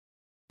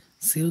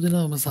සියලු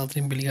දෙනාම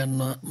සාදරයෙන්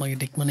පිළිගන්නවා මගේ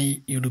ටෙක්මනි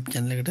YouTube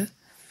channel එකට.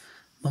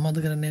 මම අද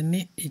කරන්න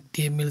යන්නේ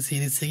HTML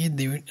series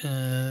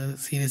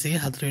එකේ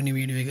හතරවෙනි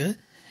වීඩියෝ එක.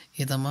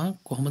 ඒ තමයි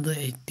කොහොමද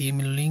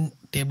HTML වලින්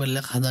table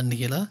එකක් හදන්නේ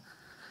කියලා.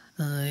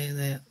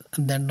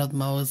 දැන්වත්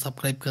මාව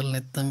subscribe කරලා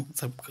නැත්නම්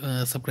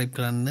subscribe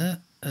කරන්න,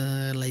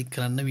 like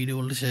කරන්න,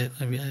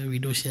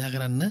 වීඩියෝ share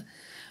කරන්න,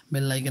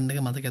 bell icon එක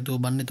මතක ඇතුව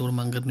බලන්න. ඒතකොට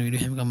මම කරන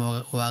වීඩියෝ හැම එකම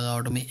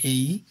ඔයාගාවට මේ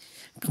එයි.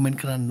 comment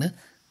කරන්න.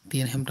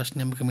 තියෙන හැම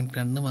ප්‍රශ්නයක්ම කමෙන්ට්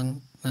කරන්න. මම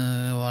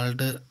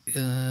ඔයාලට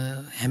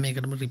හැම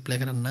එකටම රිප්ලයි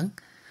කරන්නම්.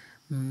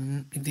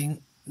 ඉතින්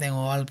දැන්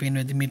ඔයාලා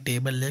පේනවා ඇති මේ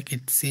ටේබල් එක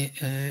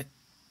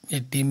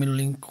HTML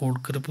වලින් කෝඩ්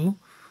කරපු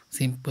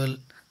සිම්පල්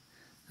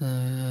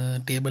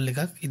ටේබල්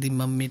එකක්. ඉතින්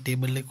මම මේ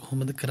ටේබල් එක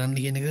කොහොමද කරන්න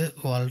කියන එක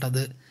ඔයාලට අද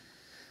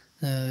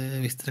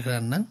විස්තර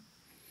කරන්නම්.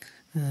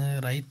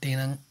 රයිට්,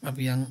 එහෙනම්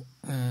අපි යන්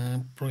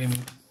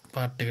ප්‍රෝග්‍රෑමින්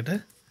පාර්ට් එකට.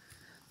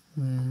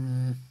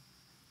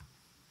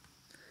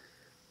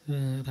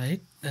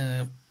 රයිට්,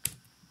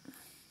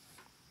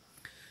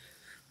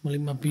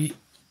 මුලින්ම අපි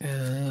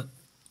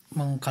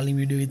මම කලින්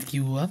වීඩියෝ එකේදී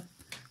කිව්වා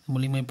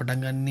මුලින්ම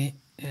පටන් ගන්නේ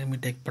මේ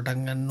ටැග් පටන්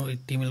ගන්නෝ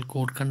HTML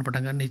කෝඩ් ගන්න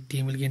පටන් ගන්න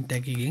HTML කියන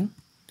ටැග් එකකින්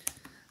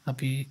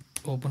අපි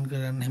ඕපන්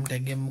කරගන්න හැම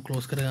ටැග් එකක්ම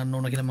ක්ලෝස් කර ගන්න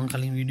ඕන කියලා මම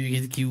කලින් වීඩියෝ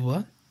එකේදී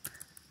කිව්වා.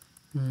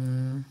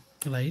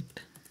 රයිට්,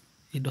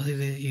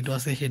 ඊට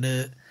පස්සේ header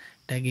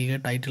ටැග් එක,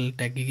 title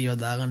ටැග් එක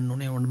ඒවා දාගන්න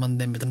ඕනේ. ඕන මම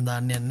දැන් මෙතන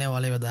දාන්න යන්නේ නැහැ.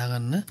 ඔයාලා ඒවා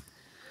දාගන්න.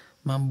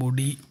 මම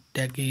body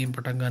ටැග් එකකින්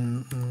පටන්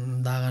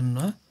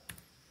දාගන්නවා.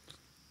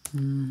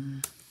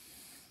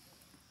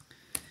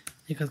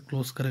 එකත්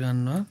ක්ලෝස්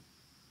කරගන්නවා.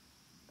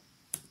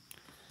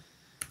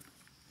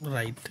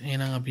 රයිට්,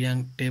 එහෙනම් අපි යන්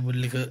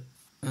ටේබල්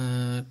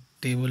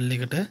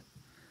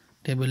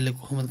එක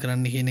කොහොමද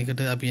කරන්න කියන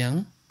එකට අපි යන්.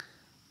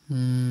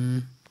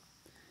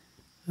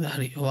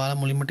 හරි, ඔයාලා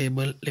මුලින්ම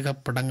ටේබල් එකක්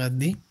පටන්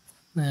ගද්දී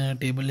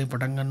ටේබල් එක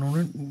පටන්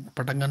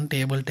ගන්න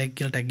ටේබල් ටැග්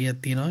කියලා ටැග්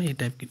එකක් තියෙනවා. ඒ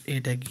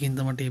ටැග් එකකින්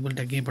තමයි ටේබල්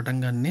ටැග් එක පටන්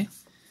ගන්නෙ.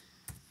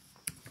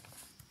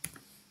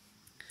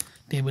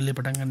 ටේබල් එක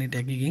පටන් ගන්න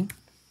ටැග් එකකින්.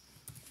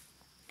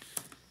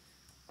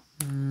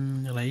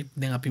 රයිට්,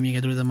 දැන් අපි මේක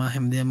ඇතුලේ තමයි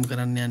හැමදේම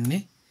කරන්න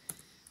යන්නේ.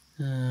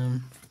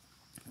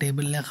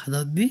 ටේබල් එකක්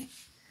හදද්දී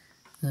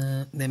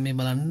දැන් මේ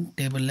බලන්න,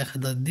 ටේබල් එකක්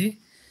හදද්දී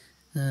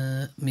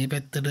මේ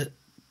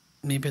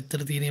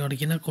පැත්තට තියෙනවට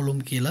කියන කොලම්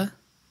කියලා,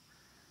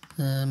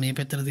 මේ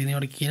පැත්තට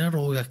තියෙනවට කියන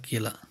රෝ එකක්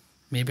කියලා.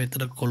 මේ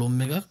පැත්තට කොලම්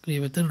එකක්, මේ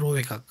පැත්තට රෝ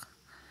එකක්.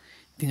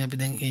 ඉතින් අපි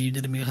දැන් ඒ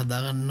විදිහට මේක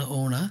හදා ගන්න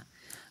ඕන.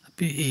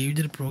 අපි ඒ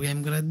විදිහට ප්‍රෝග්‍රෑම්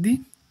කරද්දී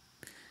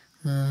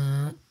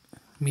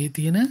මේ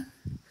තියෙන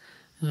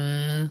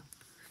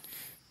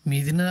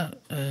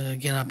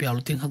කියන අපි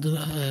අලුතෙන්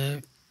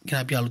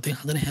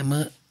හදන හැම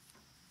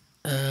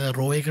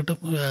රෝ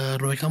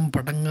එකම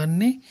පටන්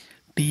ගන්නේ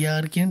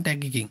tr කියන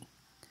ටැග් එකකින්.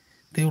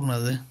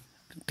 තේරුණාද?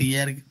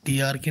 tr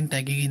කියන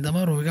ටැග් එකකින්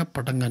තමයි රෝ එකක්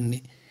පටන් ගන්නෙ.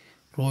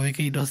 රෝ එක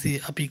ඊට පස්සේ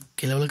අපි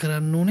කෙලවල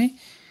කරන්න ඕනේ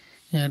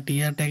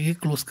tr ටැග් එක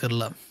ක්ලෝස්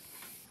කරලා.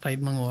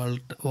 රයිට්, මම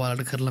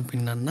ඔයාලට කරලා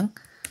පෙන්නන්නම්.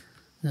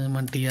 මම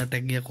tr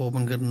ටැග් එක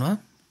ඕපන් කරනවා.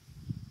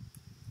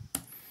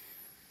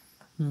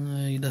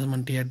 ඊට පස්සේ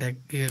මම tr ටැග්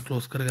එක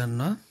ක්ලෝස්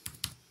කරගන්නවා.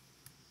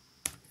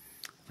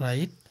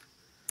 රයිට්,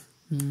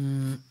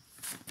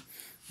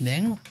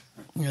 දැන්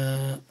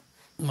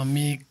මම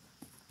මේ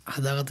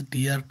හදාගත්ත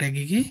tr ටැග්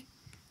එකේ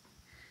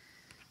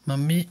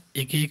මම මේ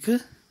එක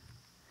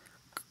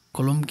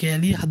කොලම්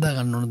කෑලි හදා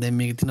ගන්න ඕන. දැන්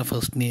මේකේ තියෙන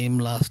first name,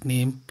 last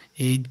name,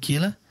 age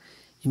කියලා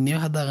ඉන්නේ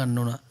හදා ගන්න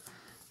ඕන.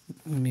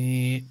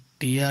 මේ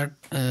tr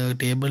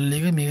ටේබල්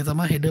එක මේක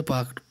තමයි header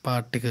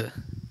part එක.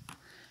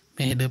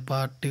 මේ header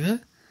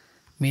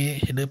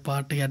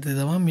part එක යටතේ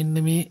තමයි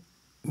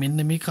මෙන්න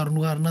මේ කරුණු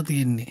කාරණා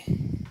තියෙන්නේ.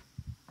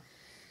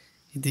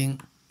 ඉතින්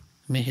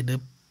මේ header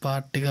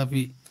part එක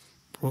අපි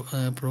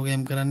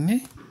ප්‍රෝග්‍රෑම් කරන්නේ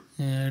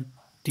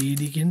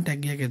td කියන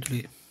ටැග් එකක්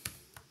ඇතුලේ.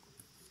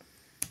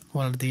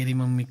 ඔයාලට තේරෙයි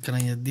මම මේක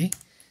කරන් යද්දී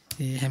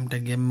ඒ හැම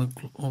ටැග් එකක්ම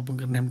ඕපන්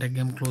කරන හැම ටැග්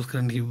එකක්ම ක්ලෝස්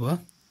කරන්න කිව්වා.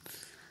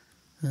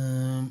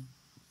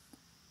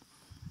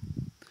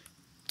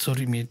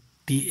 sorry, මේ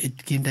th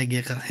කියන ටැග්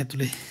එක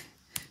ඇතුලේ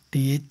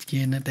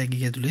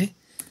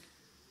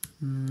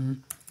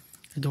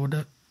එතකොට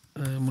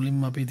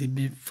මුලින්ම අපි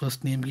තිබ්බේ first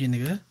name කියන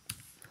එක.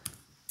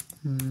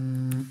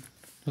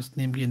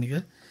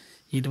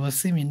 ඊට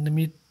පස්සේ මෙන්න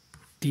මේ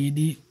td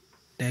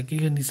ටැග්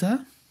එක නිසා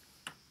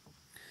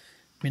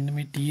මෙන්න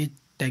මේ th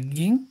ටැග්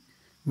එකෙන්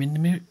මෙන්න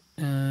මේ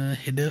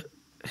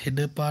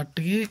header part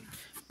එකේ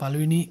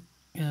පළවෙනි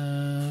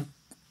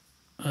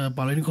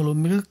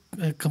කොලම් එක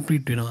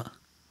කම්ප්ලීට් වෙනවා.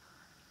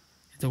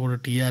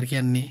 එතකොට tr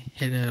කියන්නේ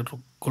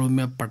කොලම්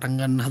එක පටන්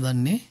ගන්න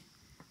හදන්නේ.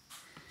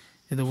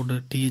 එතකොට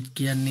th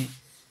කියන්නේ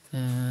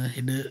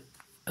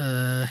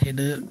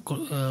header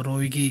row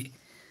එකේ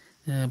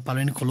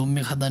පළවෙනි කොලම්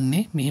එක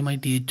හදන්නේ. මෙහෙමයි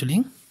th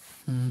වලින්.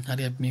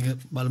 හරි, අපි මේක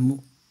බලමු.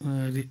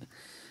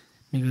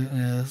 මේක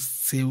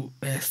save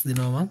as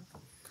දෙනවා.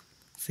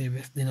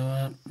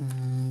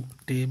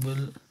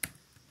 table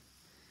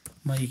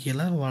මයි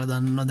කියලා. ඔයාලා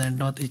දන්නවා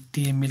දැනටවත්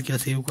HTML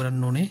කියලා save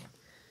කරන්න ඕනේ.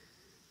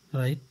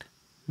 right,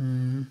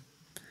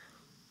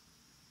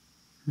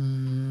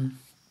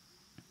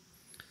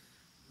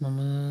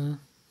 මම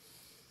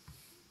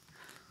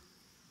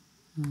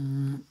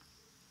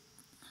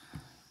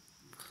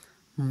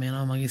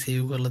මේනවා මගේ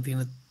සේව් කරලා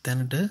තියෙන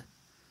තැනට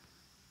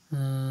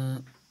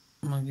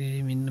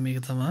මගේ මෙන්න මේක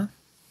තමා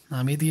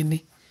මේ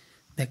තියෙන්නේ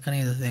දැක්ක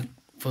නේද දැන්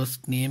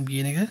ෆස්ට් නේම්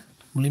කියන එක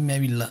මුලින්ම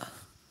ඇවිල්ලා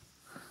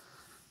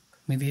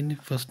මේ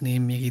තියෙන්නේ ෆස්ට්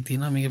නේම් එකේ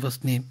තියෙනවා මේකේ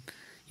ෆස්ට් නේම්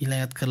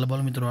ඊළඟට කරලා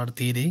බලමු මෙතන ඔයාලට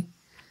තේරෙයි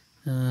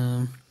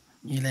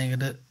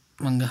ඊළඟට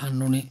මම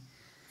ගහන්න ඕනේ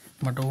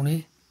මට ඕනේ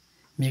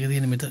මේක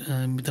තියෙන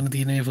මෙතන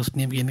තියෙන මේ ෆස්ට්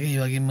නේම් කියන එක ඒ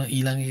වගේම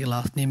ඊළඟ එක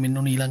ලාස්ට් නේම් එන්න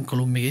ඕනේ ඊළඟ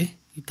කොලම් එකේ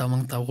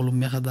තමන් තව කොලම්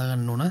එකක් හදා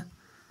ගන්න ඕන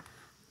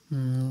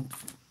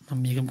මම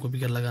මේකම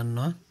කොපි කරලා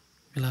ගන්නවා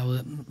වෙලාව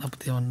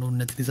අපිට යවන්න ඕනේ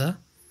නැති නිසා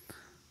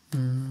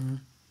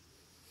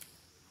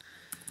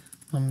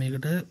මම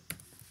මේකට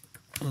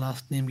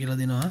ලාස්ට් නේම් කියලා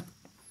දෙනවා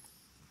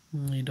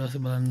ඊට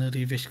පස්සේ බලන්න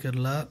රිෆ්‍රෙෂ්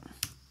කරලා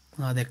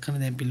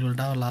දැක්කනේ දැන්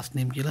පිළිවෙලට ආව ලාස්ට්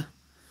නේම් කියලා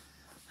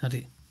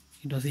හරි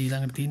ඊට පස්සේ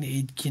ඊළඟට තියෙන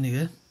ඒජ් කියන එක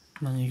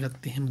මම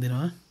ඒකත් එහෙම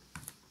දෙනවා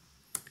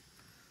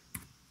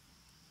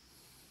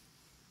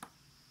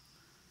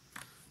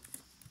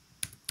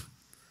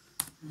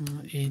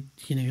ඒජ්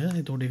කියන එක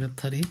එතකොට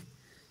ඒකත් හරි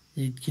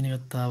ඒජ් කියන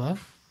එකත් ආවා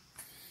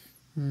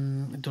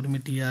එතකොට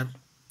මේ tr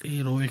ඒ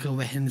රෝ එක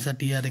වැහෙන නිසා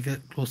tr එක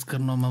ක්ලෝස්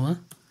කරනවා මම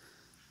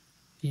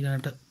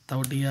ඊළඟට තව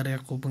tr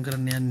එකක් ඕපන්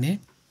කරන්න යන්නේ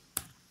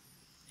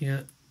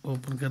ඒක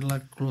ඕපන් කරලා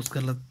ක්ලෝස්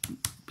කරලා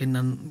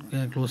පෙන්නන්න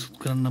ක්ලෝස්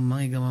කරන්නම් මම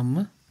ඒක මම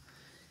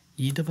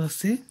ඊට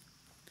පස්සේ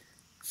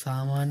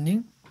සාමාන්‍ය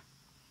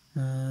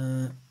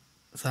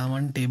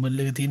ටේබල්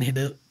එකේ තියෙන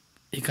හෙඩර්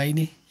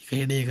එකයිනේ එක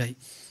හෙඩර් එකයි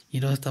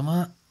ඊට පස්සේ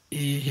තමයි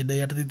ඒ හෙඩර්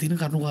යටතේ තියෙන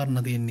කරුණු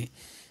කාරණා තියෙන්නේ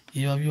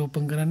ඒවා අපි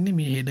ඕපන් කරන්නේ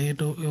මේ හෙඩර්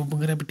එකට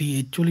ඕපන් කරේ අපි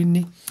th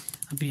වලින්නේ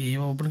අපි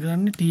ඒවා ඕපන්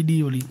කරන්නේ td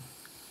වලින්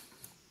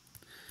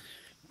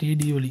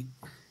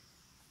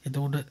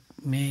එතකොට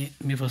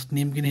මේ ෆස්ට්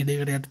නේම් කියන හෙඩර්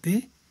එකට යටතේ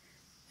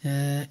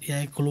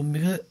එයාගේ කොලම්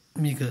එක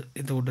මේක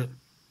එතකොට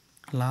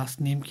ලාස්ට්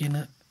නේම් කියන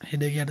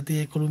හෙඩර් එක යටතේ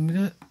ඒ කොලම් එක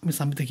මේ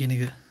සමිත කියන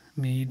එක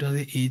මේ ඊට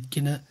පස්සේ ඒජ්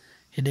කියන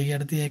හෙඩර් එක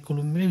යටතේ ඒ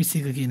කොලම් එක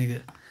 21 කියන එක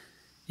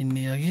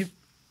ඉන්නේ වගේ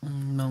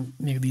මම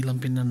මේක දීලා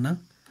පෙන්නන්නම්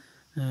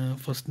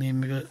ෆස්ට් නේම්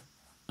එක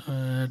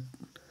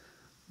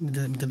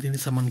මෙතන තියෙන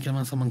සමන්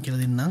කියලා මම සමන්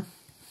කියලා දෙන්නම්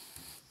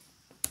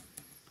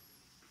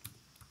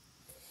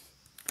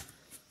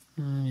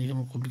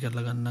මේකම කොපි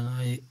කරලා ගන්නම්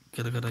ආයේ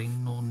කර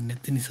ඉන්න ඕනේ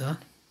නැති නිසා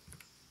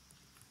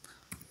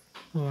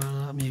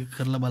ඔයාලා මේක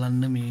කරලා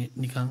බලන්න මේ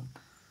නිකන්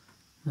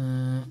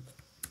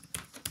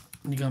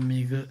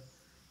මේක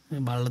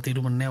බලලා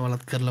තේරුම් නැහැ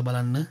වලත් කරලා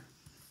බලන්න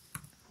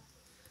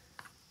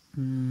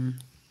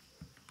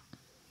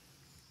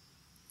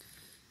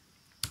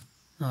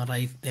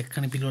රයිට්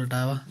දැක්කනේ පිළිවෙලට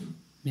ආවා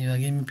මේ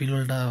වගේ මේ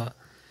පිළිවෙලට ආවා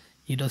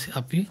ඊට පස්සේ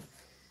අපි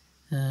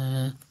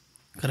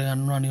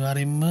කරගන්න ඕන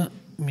අනිවාර්යයෙන්ම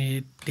මේ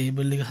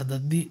ටේබල් එක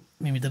හදද්දී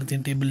මේ මෙතන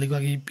තියෙන ටේබල් එක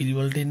වගේ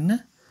පිළිවෙලට එන්න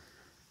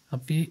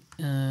අපි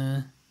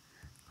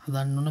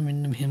හදන්න ඕන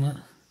මෙන්න මෙහෙම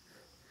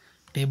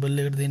ටේබල්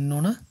එකට දෙන්න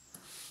ඕන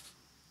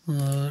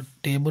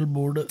ටේබල්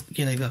බෝඩ්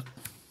කියලා එකක්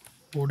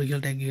බෝඩ්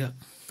කියලා ටැග් එකක්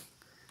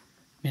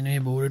මෙන්න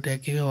මේ බෝඩ්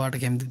ටැග් එක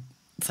ඔයාලට කැමති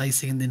සයිස්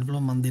එකෙන් දෙන්න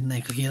පුළුවන් මම දෙන්න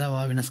එක කියලා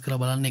ඔයා වෙනස්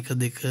කරලා බලන්න 1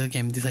 2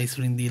 කැමති සයිස්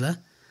වලින් දීලා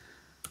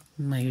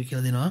මම ඒක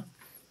කියලා දෙනවා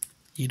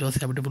ඊට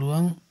පස්සේ අපිට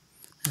පුළුවන්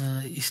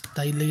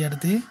ස්ටයිල් එක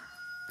යටතේ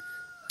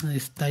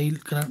ස්ටයිල්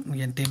කරන්න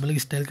يعني ටේබල් එක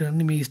ස්ටයිල්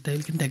කරන්නේ මේ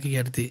ස්ටයිල් කියන ටැග් එක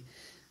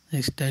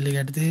යටතේ ස්ටයිල් එක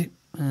යටතේ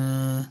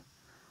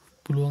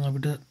පුළුවන්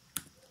අපිට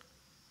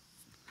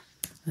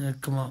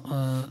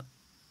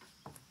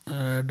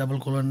ඩබල්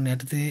කොලන්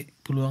යටතේ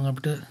පුළුවන්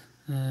අපිට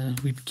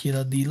විඩ්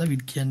කියලා දීලා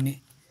විඩ් කියන්නේ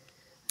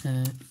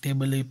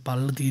ටේබල් එකේ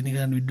පළල තියෙන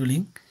කරන් විඩ්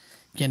වලින්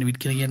කියන්නේ විඩ්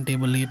කියලා කියන්නේ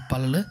ටේබල් එකේ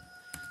පළල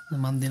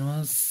මම දෙනවා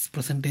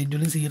percentage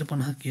වලින්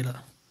 150ක් කියලා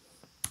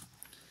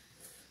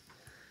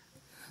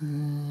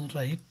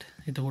රයිට්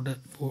එතකොට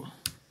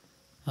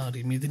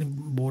හරි මේ තියෙන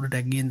බෝඩ්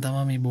ටැග් එකෙන්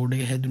තමයි මේ බෝඩ්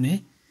එක හැදුනේ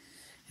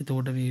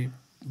එතකොට මේ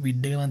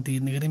විඩ් එක මම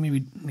තීරණය කරේ මේ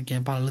විඩ්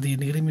කියන්නේ පළල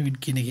තීරණය කරේ මේ විඩ්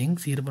කියන එකෙන්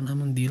 150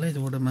 මම දීලා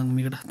එතකොට මම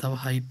මේකට තව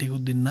හයිට්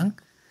එකකුත් දෙන්නම්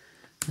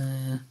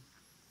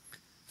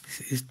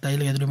ස්ටයිල්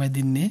එක ඇතුළේ මම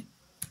දෙන්නේ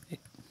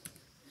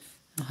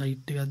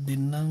හයිට් එකක්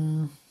දෙන්නම්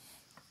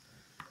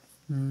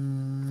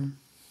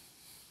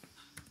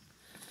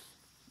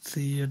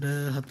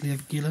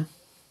 140ක් කියලා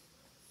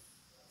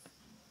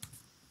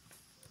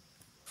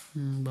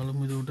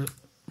බලමු එතකොට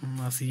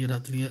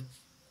 140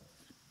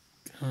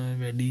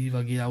 වැඩි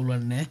වගේ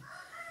අවුලක් නැහැ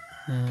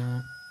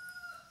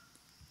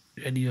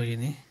වැඩි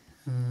වගේනේ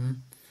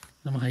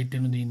මම හයිට්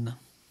එක දෙන්න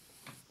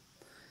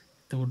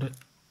එතකොට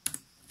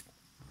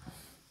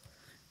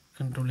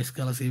control S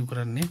කරලා සේව්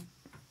කරන්නේ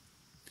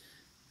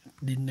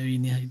දෙන්න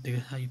වෙන්නේ හයිට්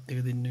එක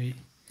දෙන්න වෙයි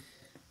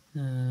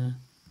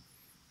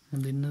මම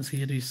දෙන්න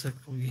 120ක්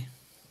වගේ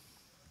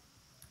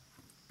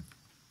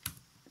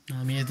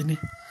මේ ඇතිනේ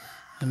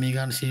මේ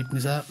ගන්න ෂේප්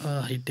නිසා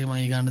හයිට් එක මම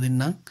ඒ ගන්න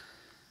දෙන්නම්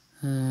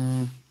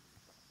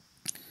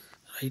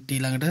රයිට්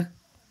ඊළඟට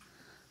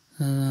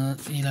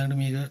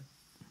මේක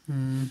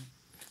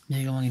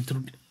මම ඉතුරු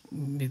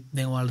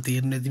දැන් ඔයාලා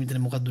තේරෙන්නේ නැති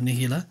මෙතන මොකක්ද උනේ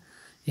කියලා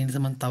ඒ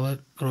නිසා මම තව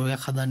රෝ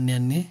එකක් හදන්න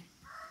යන්නේ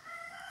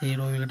ඒ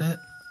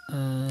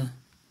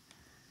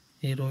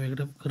රෝ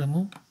එකට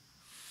කරමු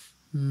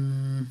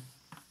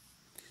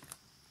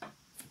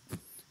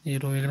ඒ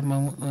රෝ එකට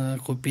මම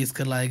කොපි පේස්ට්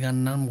කරලා ආයෙ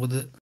ගන්නම්. මොකද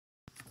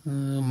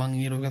මම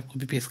ඒ රෝ එකත්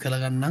කොපි පේස්ට්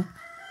කරලා ගන්නම්.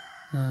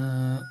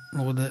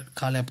 මොකද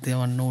කාලයක්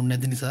තියවන්න ඕනේ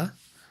නැති නිසා.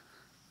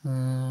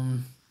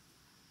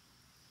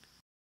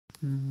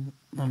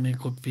 මම මේ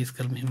කොපි පේස්ට්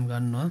කරලා මෙහෙම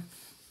ගන්නවා.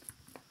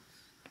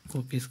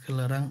 කොපි පේස්ට්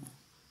කරලා අරන්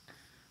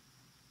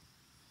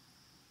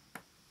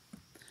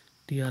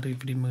TR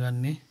පිටින්ම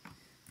ගන්නේ.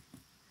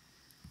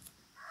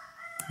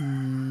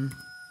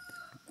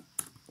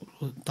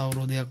 තව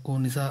රෝ දෙකක්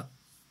ඕන නිසා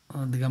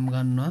දෙකම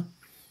ගන්නවා.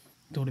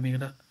 එතකොට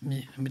මේකට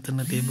මේ මෙතන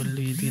ටේබල්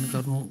එකේ තියෙන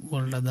කරුණු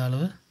වලට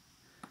අදාළව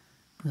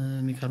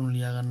මේ කරුණු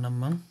ලියා ගන්නම්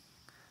මම.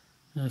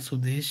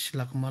 සුදේශ්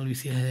ලක්මාල්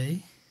 26යි.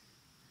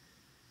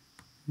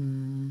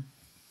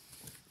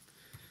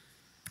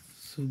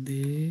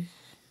 සුදේශ්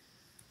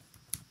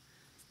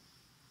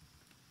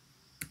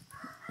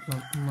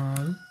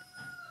ලක්මාල්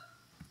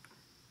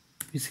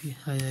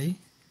 26යි.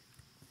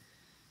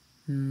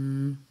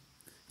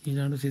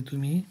 ඊළඟට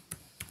සිතුමි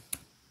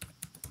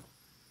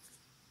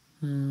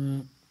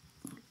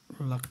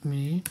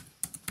ලක්මී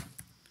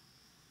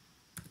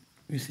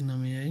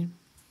 29යි.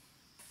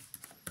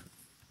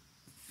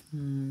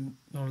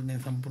 ඔයාලා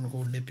දැන් සම්පූර්ණ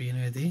කෝඩ් එක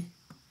පේනවා ඇති.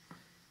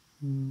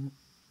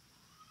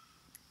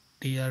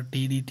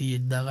 TRTDT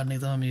එද්දා ගන්න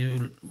එක තමයි මේ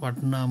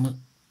වටිනාම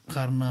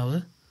කාරණාව.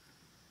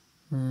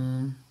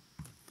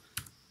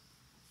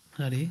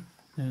 හරි.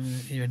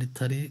 ඒ වැඩිත්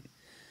හරි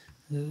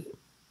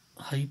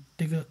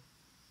height එක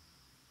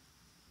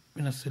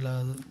වෙනස්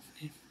වෙලාද?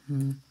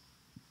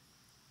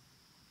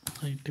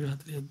 height එක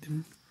 40ක්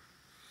දෙමු.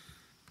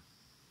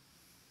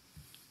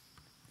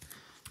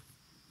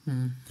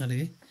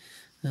 හරි.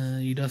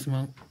 ඊට පස්සේ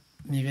මම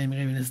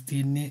මේකයි වෙනස්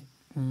තියෙන්නේ.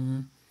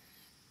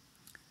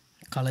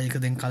 කලර් එක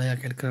දැන් කලර්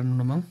එකක් ඇඩ්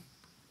කරන්න ඕන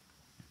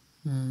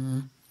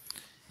මම.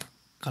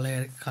 කලර්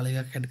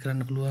එකක් ඇඩ්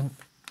කරන්න පුළුවන්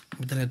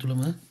මෙතන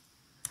ඇතුළම.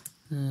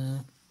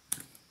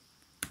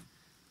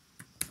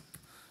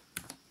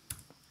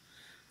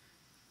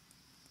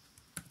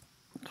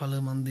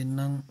 කලර් මන්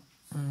දෙන්නම්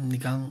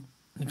නිකන්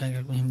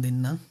එකක් මෙහෙම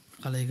දෙන්නම්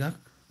කලර් එකක්.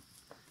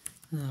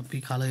 අපි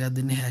කලර් එකක්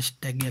දෙන්නේ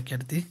හැෂ්ටැග් එකක්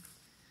යටතේ.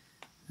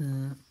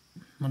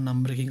 මම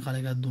නම්බර් එකකින් කලර්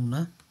එකක්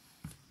දුන්නා.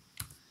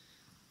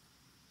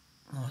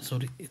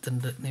 සෝරි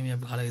එතනට නෙමෙයි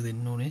අපි කලර් එක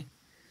දෙන්න ඕනේ.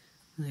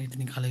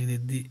 ඉතින් කලර් එක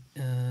දෙද්දි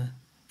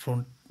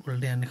ෆ්‍රොන්ට්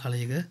වලට යන්නේ කලර්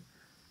එක.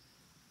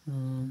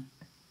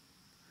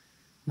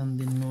 මම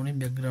දෙන්න ඕනේ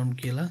බෑග්ග්‍රවුන්ඩ්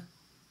කියලා.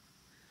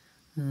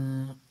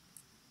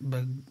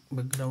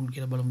 බෑග්ග්‍රවුන්ඩ්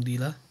කියලා බලමු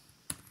දීලා.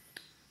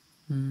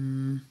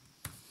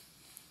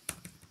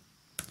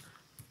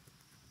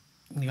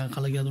 නිකන්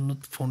කලර් කියලා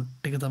දුන්නොත්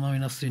ෆොන්ට් එක තමයි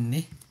වෙනස්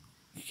වෙන්නේ.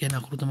 ඒ කියන්නේ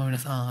අකුරු තමයි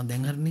වෙනස්.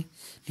 දැන් හරිනේ.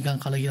 නිකන්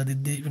කලර් කියලා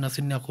දෙද්දි වෙනස්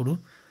වෙන්නේ අකුරු.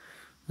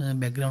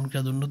 බෑග්ග්‍රවුන්ඩ්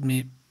කියලා දුන්නොත්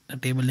මේ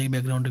ටේබල් එකේ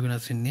බෑග්ග්‍රවුන්ඩ් එක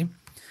වෙනස් වෙන්නේ.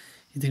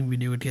 ඉතින්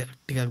වීඩියෝ එක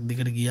ටිකක්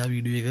දිගට ගියා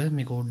වීඩියෝ එක.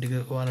 මේ කෝඩ් එක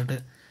ඔයාලට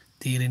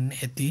තේරෙන්නේ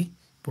ඇති.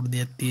 පොඩි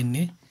දෙයක්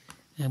තියෙන්නේ.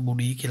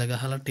 බොඩි කියලා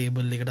ගහලා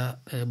ටේබල් එකට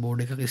බෝඩ්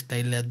එකක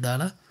ස්ටයිල් එකක්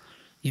දාලා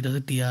ඊට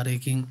පස්සේ TR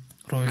එකකින්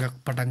රෝ එකක්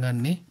පටන්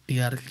ගන්නෙ.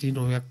 TR එකකින්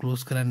රෝ එකක්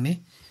ක්ලෝස් කරන්නේ.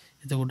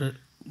 එතකොට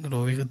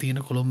රෝ එක තියෙන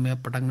කොලම්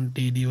එකක් පටන් ගන්න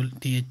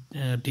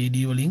TD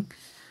වලින්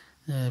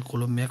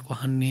කොලම් එකක්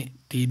වහන්නේ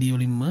TD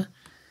වලින්ම.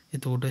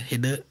 එතකොට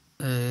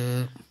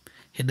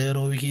හෙඩර්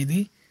රෝ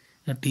එකේදී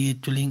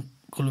TH වලින්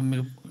කොලම්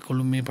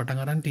එක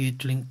පටන් අරන් TH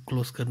වලින්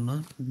ක්ලෝස් කරනවා.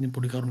 ඉතින්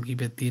පොඩි කරුණු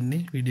කීපයක්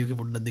තියෙන්නේ. වීඩියෝ එක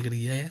පොඩ්ඩක් දෙකට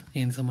ගියා.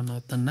 ඒ නිසා මම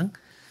නවත්තන්නම්.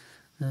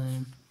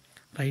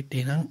 රයිට්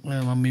එහෙනම්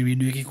මම මේ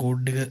වීඩියෝ එකේ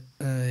කෝඩ් එක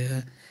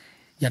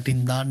යටින්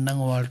දාන්නම්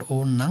ඔයාලට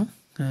ඕන නම්.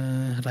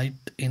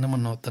 රයිට් එහෙනම්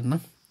මම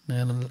නවත්තන්නම්.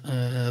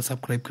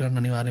 සබ්ස්ක්‍රයිබ් කරන්න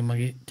අනිවාර්යෙන්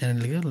මගේ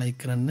channel එක, ලයික්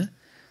කරන්න,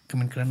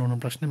 කමෙන්ට් කරන්න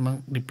ඕන ප්‍රශ්න මම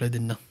රිප්ලයි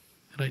දෙන්නම්.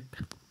 රයිට්